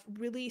 months, have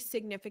really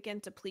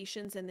significant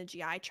depletions in the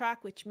GI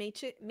tract, which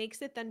makes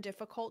it then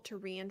difficult to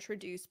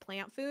reintroduce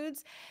plant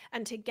foods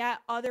and to get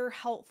other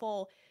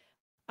helpful,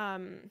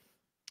 um,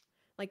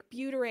 like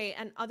butyrate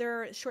and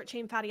other short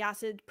chain fatty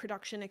acid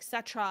production,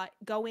 etc.,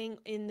 going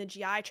in the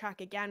GI tract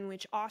again,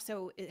 which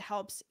also it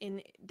helps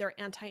in their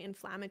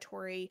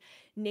anti-inflammatory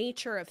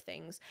nature of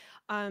things.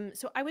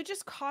 So I would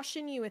just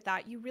caution you with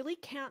that. You really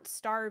can't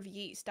starve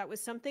yeast. That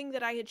was something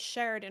that I had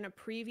shared in a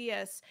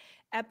previous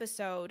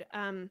episode.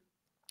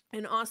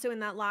 And also in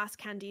that last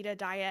Candida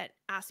diet,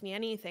 Ask Me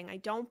Anything. I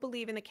don't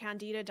believe in the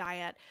Candida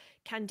diet.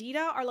 Candida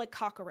are like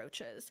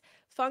cockroaches.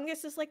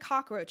 Fungus is like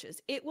cockroaches.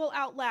 It will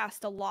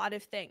outlast a lot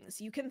of things.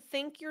 You can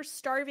think you're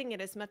starving it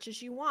as much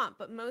as you want,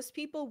 but most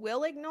people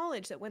will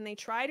acknowledge that when they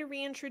try to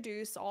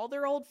reintroduce all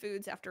their old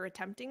foods after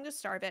attempting to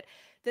starve it,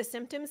 the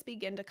symptoms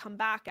begin to come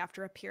back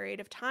after a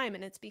period of time.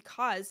 And it's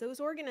because those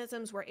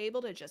organisms were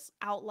able to just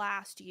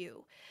outlast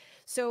you.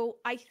 So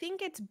I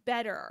think it's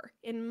better,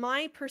 in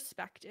my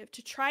perspective,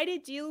 to try to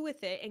deal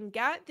with it and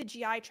get the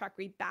GI tract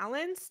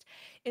rebalanced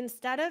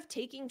instead of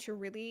taking to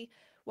really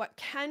what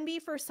can be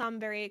for some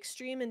very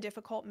extreme and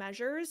difficult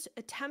measures,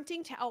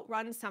 attempting to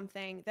outrun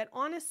something that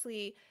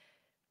honestly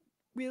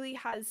really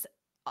has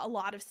a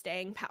lot of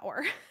staying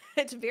power.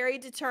 It's very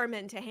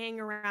determined to hang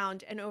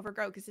around and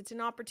overgrow because it's an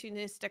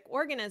opportunistic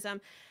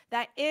organism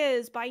that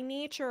is by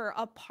nature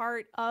a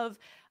part of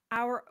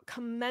our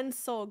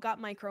commensal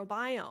gut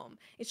microbiome.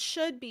 It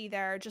should be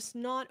there, just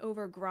not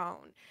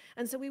overgrown.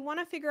 And so we want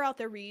to figure out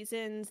the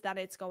reasons that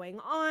it's going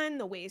on,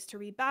 the ways to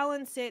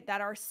rebalance it that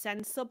are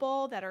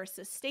sensible, that are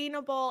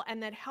sustainable,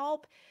 and that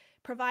help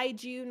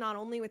provide you not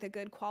only with a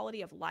good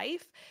quality of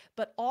life,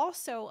 but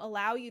also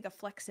allow you the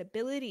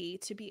flexibility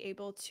to be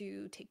able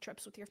to take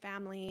trips with your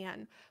family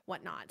and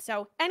whatnot.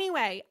 So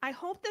anyway, I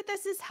hope that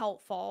this is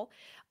helpful.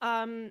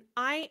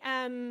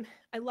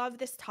 I love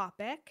this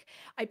topic.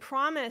 I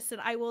promise that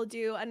I will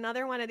do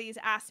another one of these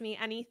Ask Me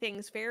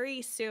Anythings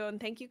very soon.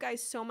 Thank you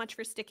guys so much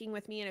for sticking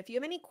with me. And if you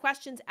have any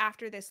questions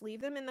after this,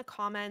 leave them in the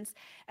comments.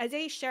 As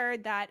I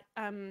shared that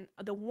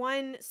the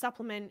one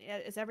supplement,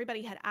 as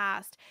everybody had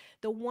asked,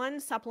 the one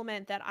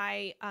supplement that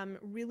I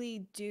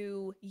really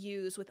do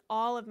use with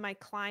all of my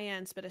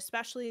clients, but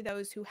especially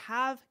those who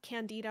have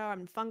candida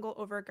and fungal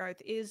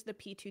overgrowth, is the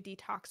P2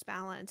 Detox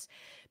Balance,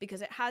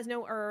 because it has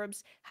no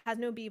herbs, has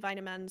no B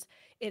vitamins.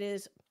 It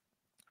is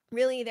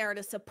really there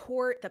to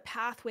support the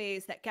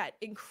pathways that get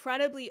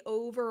incredibly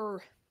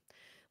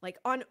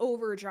on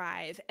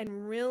overdrive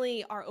and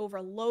really are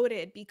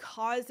overloaded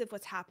because of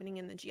what's happening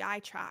in the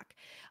GI tract.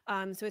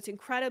 So it's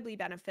incredibly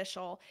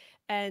beneficial.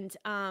 And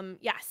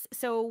yes,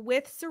 so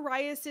with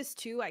psoriasis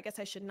too, I guess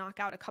I should knock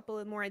out a couple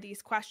of more of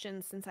these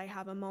questions since I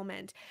have a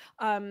moment.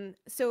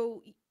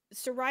 So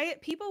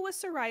people with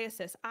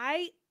psoriasis,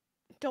 I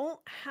don't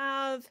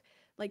have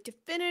like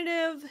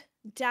definitive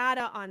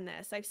data on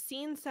this. I've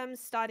seen some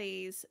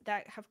studies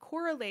that have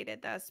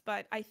correlated this,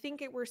 but I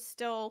think we're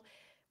still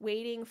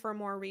waiting for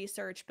more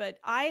research. But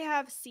I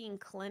have seen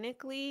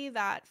clinically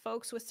that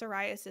folks with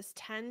psoriasis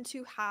tend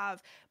to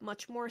have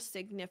much more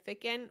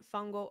significant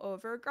fungal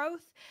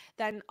overgrowth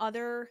than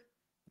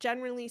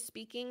generally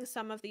speaking,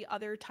 some of the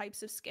other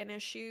types of skin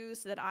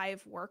issues that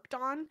I've worked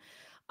on.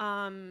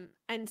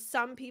 And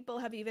some people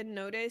have even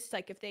noticed,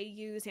 like if they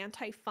use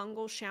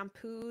antifungal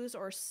shampoos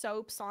or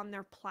soaps on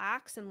their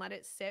plaques and let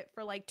it sit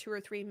for like 2 or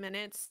 3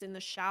 minutes in the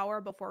shower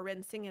before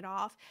rinsing it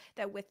off,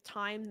 that with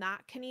time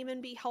that can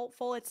even be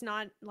helpful. It's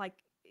not like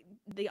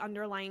the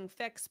underlying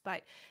fix,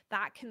 but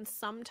that can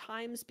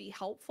sometimes be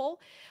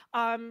helpful.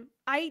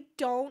 I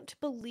don't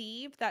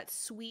believe that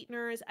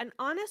sweeteners, and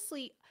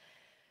honestly,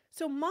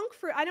 so monk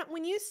fruit,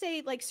 when you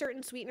say like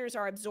certain sweeteners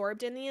are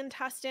absorbed in the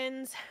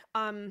intestines,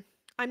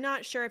 I'm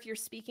not sure if you're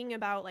speaking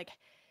about like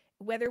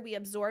whether we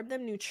absorb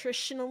them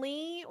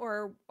nutritionally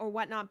or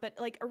whatnot, but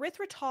like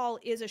erythritol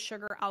is a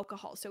sugar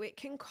alcohol. So it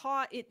can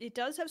cause, it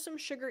does have some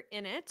sugar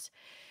in it.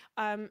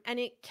 And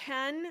it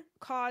can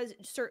cause,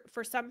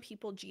 for some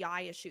people,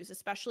 GI issues,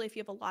 especially if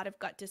you have a lot of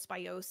gut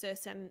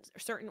dysbiosis and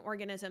certain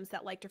organisms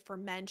that like to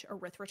ferment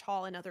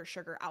erythritol and other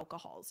sugar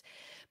alcohols.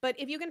 But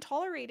if you can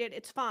tolerate it,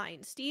 it's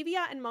fine.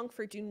 Stevia and monk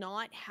fruit do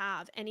not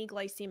have any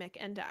glycemic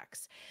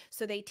index.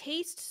 So they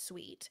taste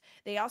sweet.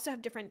 They also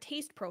have different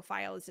taste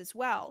profiles as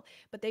well,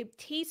 but they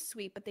taste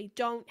sweet, but they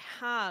don't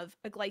have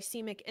a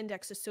glycemic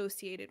index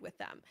associated with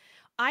them.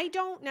 I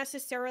don't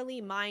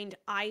necessarily mind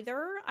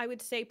either. I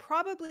would say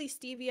probably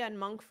stevia and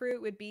monk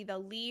fruit would be the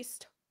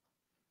least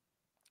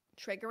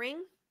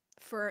triggering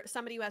for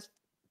somebody who has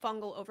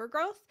fungal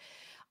overgrowth.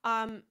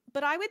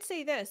 But I would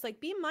say this,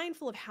 like, be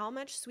mindful of how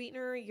much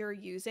sweetener you're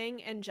using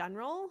in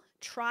general.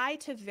 Try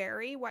to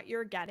vary what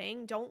you're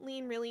getting. Don't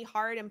lean really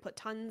hard and put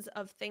tons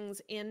of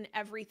things in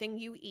everything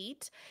you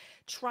eat.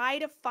 Try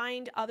to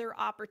find other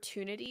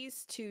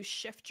opportunities to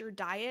shift your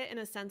diet in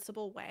a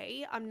sensible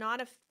way. I'm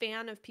not a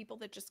fan of people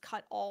that just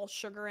cut all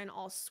sugar and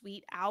all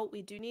sweet out.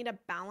 We do need a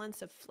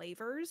balance of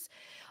flavors.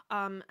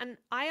 And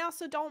I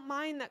also don't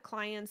mind that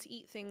clients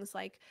eat things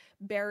like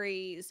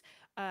berries,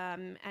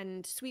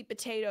 and sweet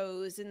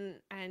potatoes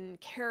and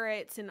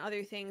carrots and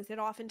other things that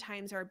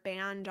oftentimes are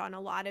banned on a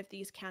lot of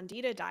these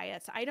Candida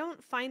diets. I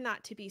don't find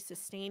that to be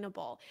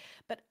sustainable.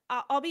 But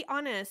I'll be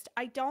honest,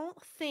 I don't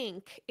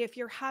think if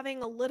you're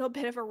having a little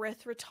bit of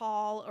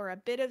erythritol or a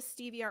bit of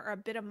stevia or a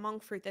bit of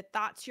monk fruit that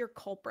that's your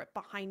culprit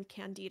behind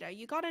Candida.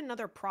 You got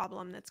another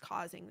problem that's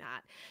causing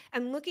that.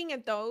 And looking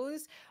at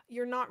those,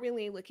 you're not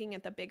really looking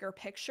at the bigger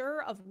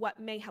picture of what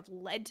may have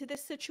led to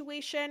this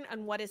situation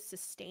and what is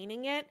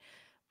sustaining it.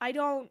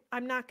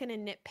 I'm not going to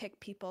nitpick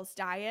people's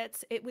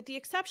diets, with the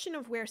exception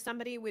of where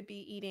somebody would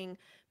be eating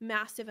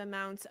massive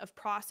amounts of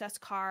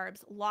processed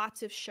carbs,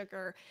 lots of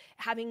sugar,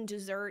 having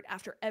dessert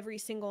after every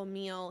single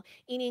meal,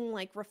 eating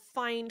like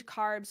refined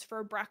carbs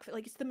for breakfast,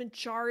 like it's the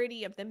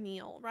majority of the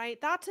meal, right?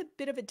 That's a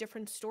bit of a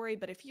different story.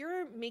 But if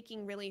you're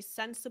making really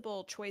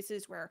sensible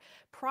choices where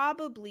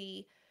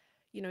probably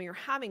you're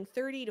having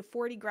 30 to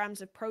 40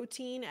 grams of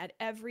protein at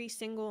every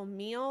single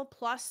meal,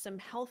 plus some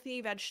healthy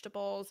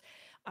vegetables,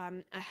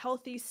 a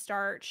healthy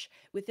starch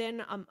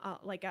within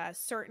like a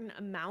certain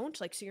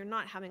amount. Like, so you're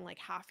not having like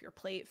half your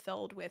plate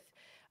filled with,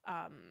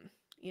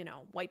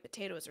 white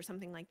potatoes or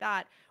something like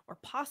that, or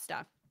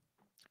pasta.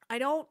 I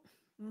don't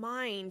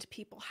mind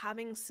people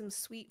having some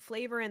sweet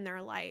flavor in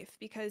their life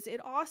because it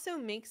also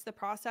makes the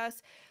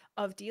process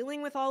of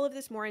dealing with all of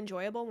this more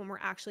enjoyable when we're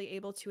actually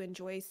able to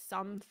enjoy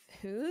some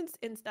foods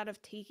instead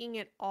of taking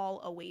it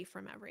all away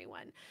from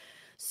everyone.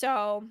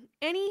 So,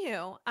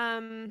 anywho,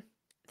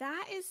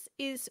 that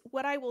is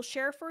what I will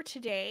share for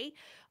today.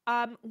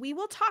 We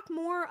will talk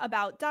more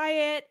about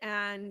diet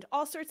and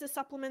all sorts of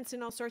supplements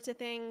and all sorts of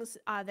things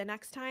the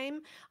next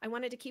time. I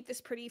wanted to keep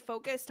this pretty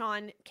focused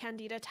on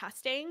Candida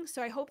testing,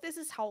 so I hope this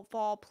is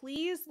helpful.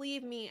 Please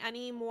leave me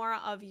any more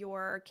of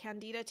your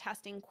Candida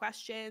testing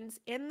questions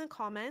in the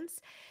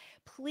comments.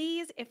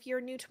 Please, if you're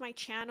new to my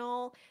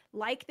channel,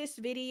 like this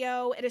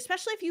video, and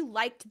especially if you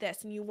liked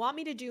this and you want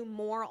me to do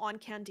more on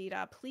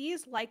Candida,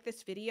 please like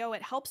this video.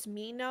 It helps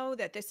me know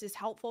that this is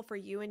helpful for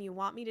you and you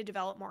want me to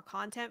develop more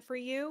content for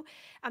you.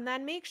 And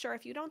then make sure,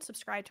 if you don't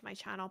subscribe to my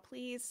channel,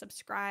 please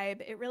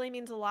subscribe. It really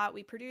means a lot.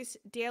 We produce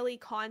daily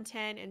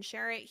content and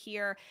share it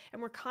here,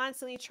 and we're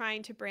constantly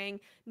trying to bring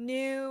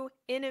new,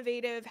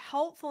 innovative,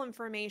 helpful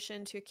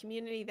information to a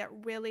community that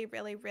really,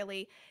 really,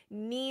 really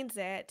needs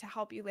it to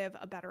help you live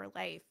a better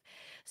life.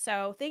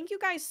 So thank you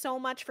guys so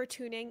much for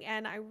tuning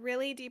in. I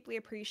really deeply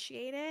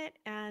appreciate it.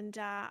 And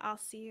I'll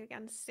see you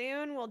again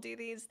soon. We'll do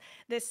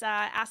this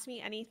Ask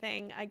Me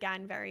Anything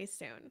again very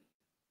soon.